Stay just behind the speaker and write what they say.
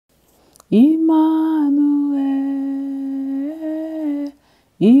Emmanuel,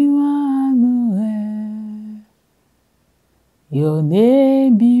 Emmanuel. Your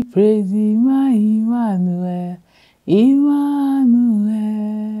name be praised, my Emmanuel, Emmanuel,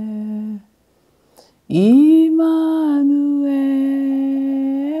 Emmanuel,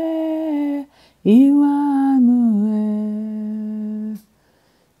 Emmanuel.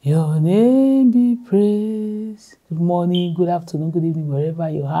 Your name be praised. Good morning, good afternoon, good evening, wherever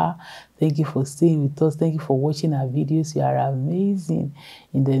you are. Thank you for staying with us. Thank you for watching our videos. You are amazing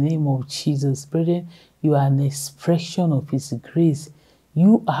in the name of Jesus. Brethren, you are an expression of His grace.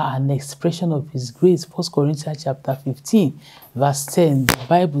 You are an expression of His grace. 1 Corinthians chapter 15, verse 10. The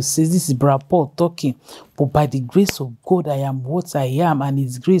Bible says, this is Brother Paul talking. But by the grace of God, I am what I am, and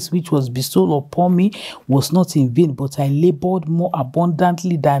His grace which was bestowed upon me was not in vain, but I labored more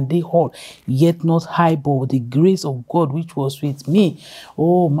abundantly than they all, yet not I, but the grace of God which was with me.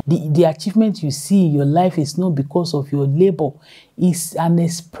 Oh, the achievement you see in your life is not because of your labor. It's an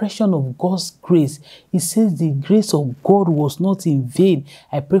expression of God's grace. It says the grace of God was not in vain.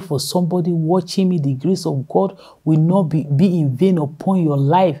 I pray for somebody watching me, the grace of God will not be in vain upon your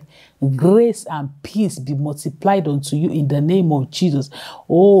life. Grace and peace be multiplied unto you in the name of Jesus.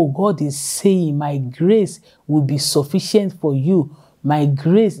 Oh, God is saying, my grace will be sufficient for you. My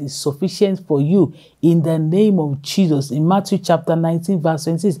grace is sufficient for you in the name of Jesus. In Matthew chapter 19, verse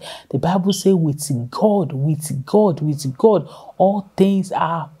 26, the Bible says, with God, all things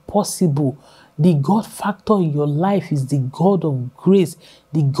are possible. The God factor in your life is the God of grace.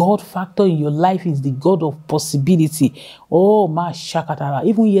 The God factor in your life is the God of possibility. Oh, my shakatara.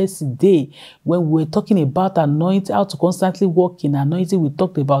 Even yesterday, when we were talking about anointing, how to constantly walk in anointing, we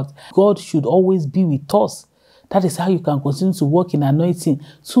talked about God should always be with us. That is how you can continue to walk in anointing.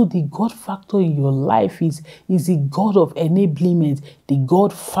 So the God factor in your life is the God of enablement. The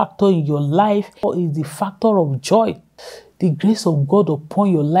God factor in your life is the factor of joy. The grace of God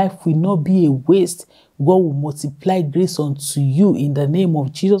upon your life will not be a waste. God will multiply grace unto you in the name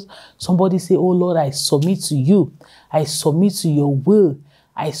of Jesus. Somebody say, oh Lord, I submit to you. I submit to your will.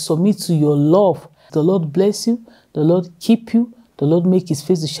 I submit to your love. The Lord bless you. The Lord keep you. The Lord make His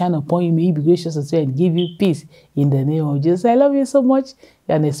face to shine upon you. May He be gracious unto you and give you peace in the name of Jesus. I love you so much.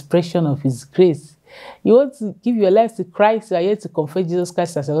 You're an expression of His grace. You want to give your life to Christ. You are here to confess Jesus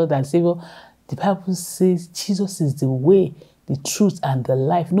Christ as your Lord and Savior. The Bible says Jesus is the way, the truth, and the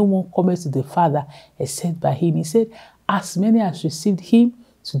life. No one comes to the Father except by Him. He said, as many as received Him,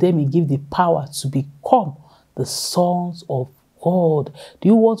 to them He gave the power to become the sons of God. Do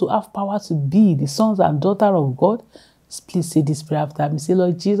you want to have power to be the sons and daughters of God? Please say this prayer after me. Say,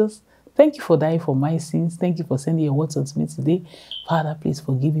 Lord Jesus, thank you for dying for my sins. Thank you for sending your words unto me today. Father, please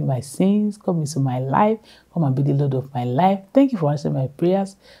forgive me my sins. Come into my life. Come and be the Lord of my life. Thank you for answering my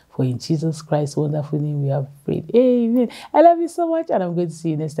prayers. For in Jesus Christ's wonderful name we have prayed. Amen. I love you so much, and I'm going to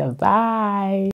see you next time. Bye.